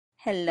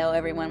Hello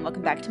everyone,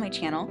 welcome back to my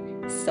channel.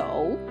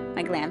 So,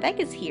 my glam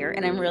bag is here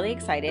and I'm really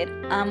excited.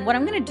 What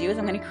I'm going to do is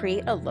I'm going to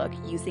create a look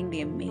using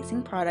the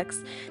amazing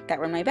products that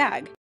were in my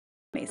bag.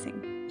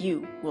 Amazing.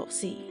 You will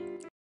see.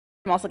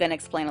 I'm also going to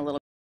explain a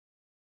little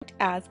bit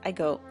as I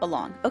go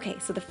along. Okay,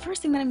 so the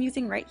first thing that I'm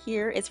using right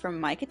here is from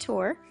My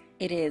Couture.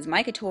 It is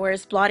My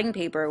Couture's blotting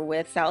paper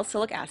with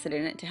salicylic acid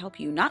in it to help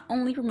you not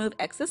only remove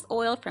excess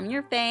oil from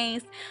your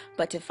face,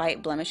 but to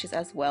fight blemishes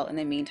as well in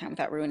the meantime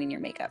without ruining your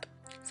makeup.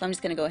 So I'm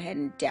just going to go ahead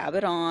and dab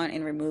it on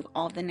and remove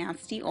all the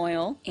nasty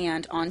oil.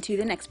 And on to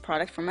the next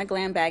product from my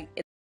glam bag.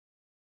 It's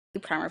the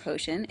Primer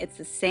Potion. It's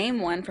the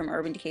same one from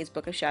Urban Decay's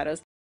Book of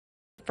Shadows.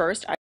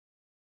 First, and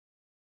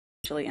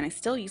I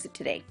still use it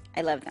today.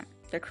 I love them.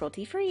 They're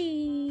cruelty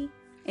free.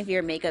 If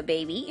you're a makeup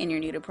baby and you're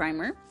new to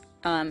primer,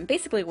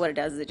 basically what it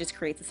does is it just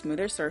creates a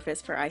smoother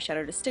surface for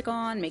eyeshadow to stick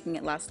on, making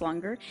it last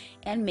longer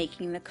and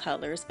making the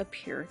colors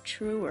appear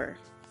truer.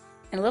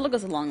 And a little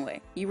goes a long way.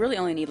 You really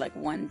only need like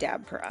one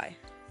dab per eye.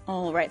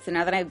 Alright, so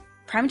now that I've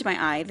primed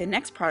my eye, the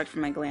next product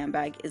from my glam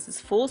bag is this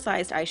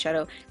full-sized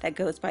eyeshadow that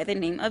goes by the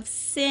name of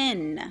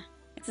Sin.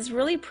 It's this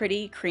really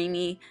pretty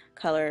creamy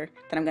color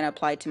that I'm going to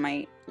apply to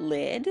my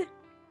lid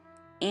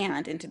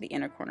and into the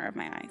inner corner of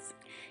my eyes.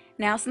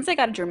 Now, since I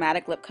got a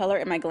dramatic lip color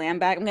in my glam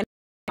bag, I'm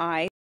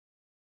going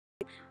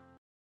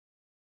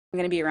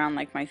to be around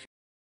like my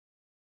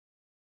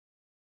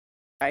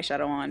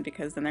eyeshadow on,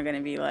 because then they're going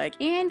to be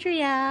like,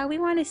 Andrea, we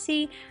want to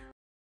see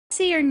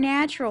your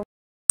natural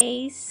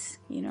face.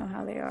 You know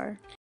how they are.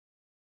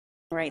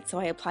 Alright, so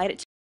I applied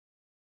it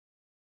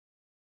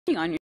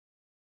on your...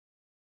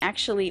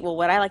 Actually, well,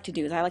 what I like to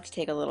do is I like to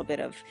take a little bit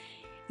of,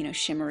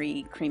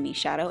 shimmery, creamy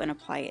shadow and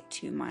apply it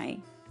to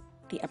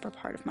the upper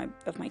part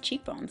of my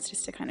cheekbones,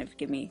 just to kind of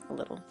give me a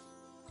little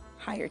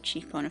higher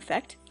cheekbone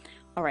effect.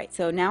 Alright,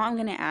 so now I'm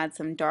going to add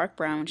some dark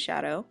brown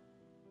shadow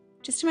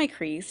just to my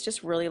crease,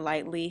 just really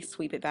lightly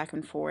sweep it back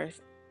and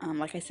forth.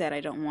 Like I said,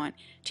 I don't want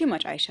too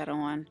much eyeshadow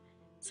on,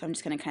 so I'm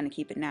just going to kind of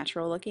keep it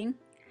natural looking.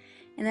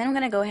 And then I'm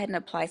going to go ahead and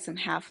apply some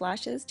half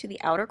lashes to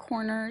the outer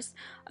corners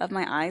of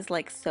my eyes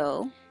like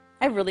so.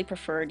 I really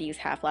prefer to use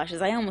half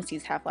lashes. I almost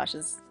use half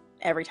lashes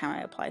every time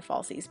I apply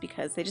falsies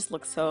because they just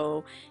look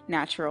so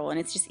natural and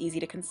it's just easy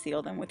to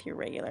conceal them with your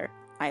regular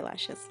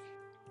eyelashes.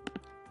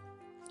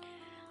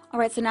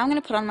 Alright, so now I'm going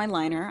to put on my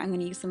liner. I'm going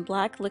to use some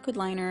black liquid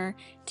liner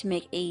to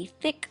make a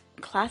thick,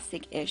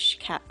 classic-ish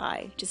cat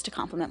eye, just to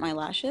complement my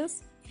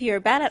lashes. If you're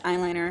bad at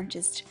eyeliner,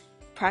 just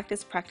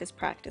practice, practice,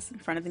 practice in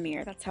front of the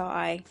mirror. That's how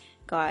I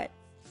got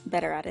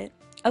better at it.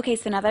 Okay,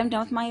 so now that I'm done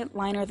with my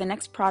liner, the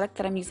next product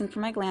that I'm using for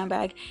my glam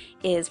bag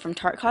is from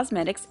Tarte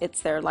Cosmetics.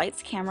 It's their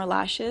Lights Camera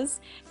Lashes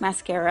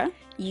Mascara.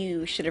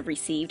 You should have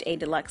received a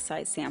deluxe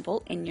size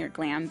sample in your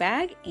glam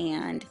bag,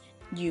 and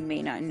you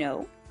may not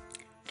know,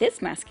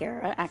 this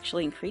mascara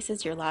actually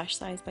increases your lash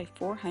size by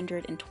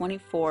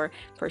 424%.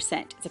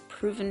 It's a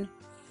proven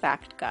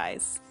fact,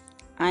 guys.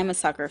 I'm a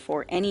sucker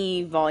for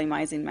any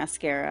volumizing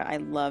mascara. I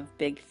love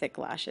big, thick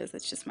lashes.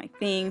 It's just my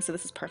thing, so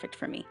this is perfect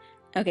for me.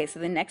 Okay, so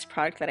the next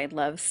product that I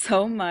love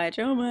so much,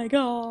 oh my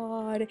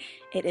god,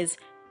 it is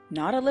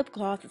not a lip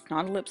gloss, it's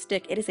not a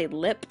lipstick, it is a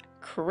lip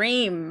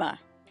cream.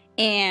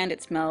 And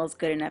it smells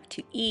good enough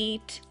to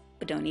eat,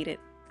 but don't eat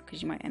it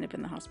because you might end up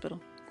in the hospital.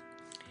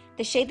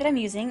 The shade that I'm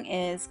using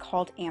is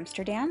called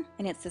Amsterdam,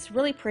 and it's this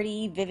really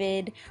pretty,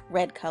 vivid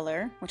red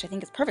color, which I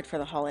think is perfect for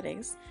the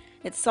holidays.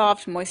 It's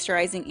soft,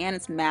 moisturizing, and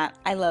it's matte.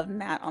 I love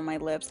matte on my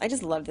lips. I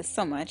just love this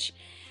so much.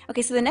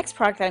 Okay, so the next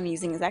product that I'm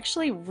using is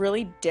actually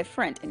really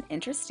different and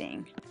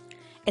interesting.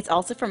 It's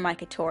also from My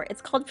Couture.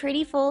 It's called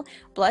Prettyful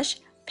Blush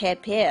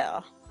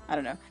Papier. I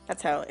don't know.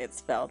 That's how it's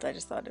spelled. I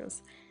just thought it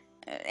was...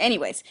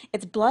 anyways,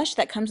 it's blush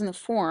that comes in the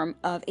form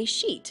of a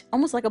sheet,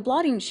 almost like a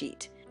blotting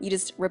sheet. You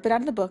just rip it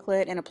out of the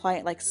booklet and apply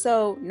it like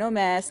so. No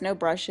mess, no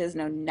brushes,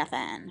 no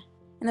nothing.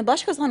 And the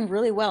blush goes on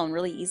really well and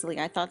really easily.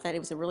 I thought that it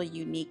was a really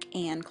unique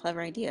and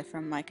clever idea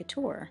from My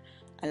Couture.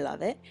 I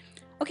love it.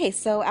 Okay,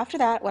 so after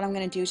that, what I'm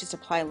going to do is just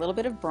apply a little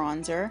bit of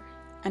bronzer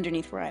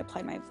underneath where I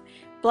apply my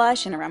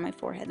blush and around my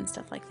forehead and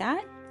stuff like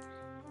that.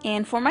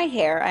 And for my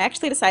hair, I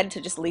actually decided to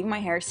just leave my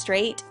hair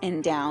straight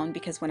and down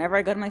because whenever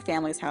I go to my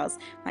family's house,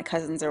 my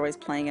cousins are always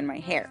playing in my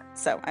hair.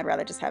 So I'd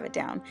rather just have it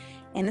down.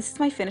 And this is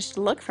my finished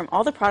look from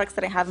all the products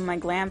that I have in my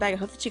glam bag. I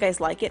hope that you guys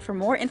like it. For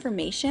more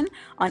information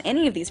on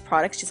any of these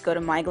products, just go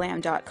to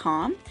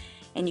myglam.com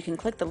and you can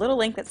click the little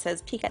link that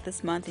says Peek at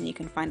this month and you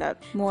can find out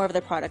more of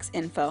the products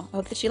info. I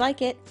hope that you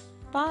like it.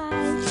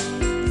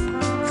 Bye!